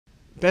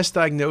Best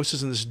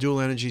diagnosis in this dual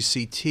energy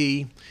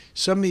CT.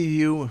 Some of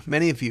you,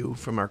 many of you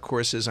from our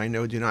courses I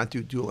know do not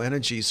do dual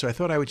energy, so I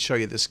thought I would show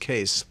you this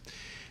case.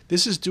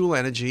 This is dual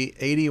energy,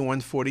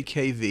 80-140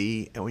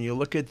 kV, and when you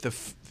look at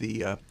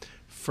the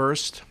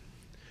first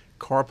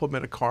carpal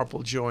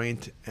metacarpal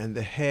joint and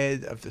the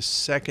head of the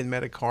second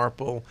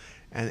metacarpal,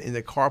 and in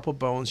the carpal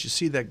bones, you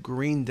see that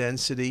green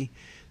density.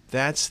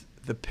 That's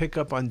the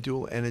pickup on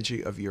dual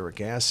energy of uric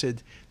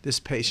acid.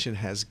 This patient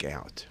has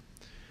gout.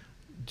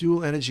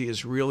 Dual energy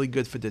is really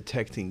good for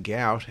detecting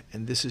gout,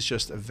 and this is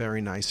just a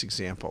very nice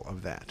example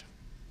of that.